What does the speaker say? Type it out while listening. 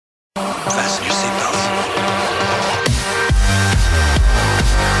Fasten your seatbelts.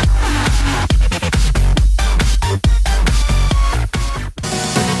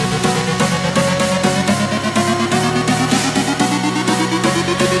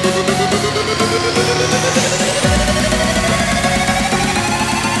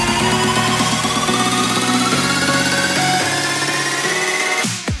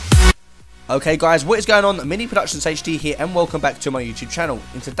 Okay guys, what is going on? Mini Productions HD here and welcome back to my YouTube channel.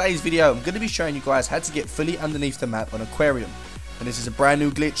 In today's video I'm going to be showing you guys how to get fully underneath the map on Aquarium. And this is a brand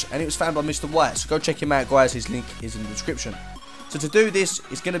new glitch and it was found by Mr. White, so go check him out guys, his link is in the description. So to do this,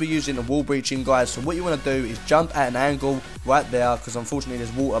 it's going to be using a wall breaching guys, so what you want to do is jump at an angle right there, because unfortunately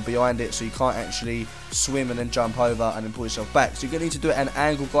there's water behind it so you can't actually swim and then jump over and then pull yourself back. So you're going to need to do it at an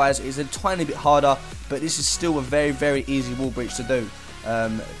angle guys. It's a tiny bit harder, but this is still a very easy wall breach to do.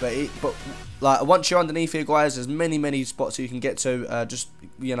 But like once you're underneath here guys, there's many spots you can get to, just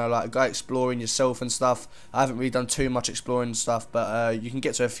you know, like go exploring yourself and stuff. I haven't really done too much exploring and stuff, but you can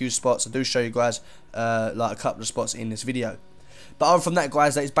get to a few spots. I do show you guys like a couple of spots in this video. But other from that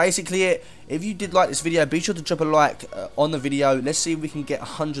guys, that is basically it. If you did like this video, be sure to drop a like on the video. Let's see if we can get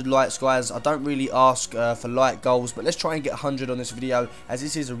 100 likes guys. I don't really ask for like goals, but let's try and get 100 on this video, as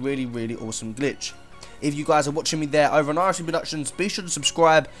this is a really awesome glitch. If you guys are watching me there over on RC Productions, be sure to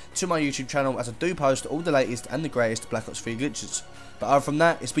subscribe to my YouTube channel, as I do post all the latest and the greatest Black Ops 3 glitches. But other from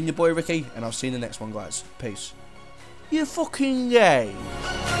that, it's been your boy Ricky, and I'll see you in the next one guys. Peace. You fucking gay.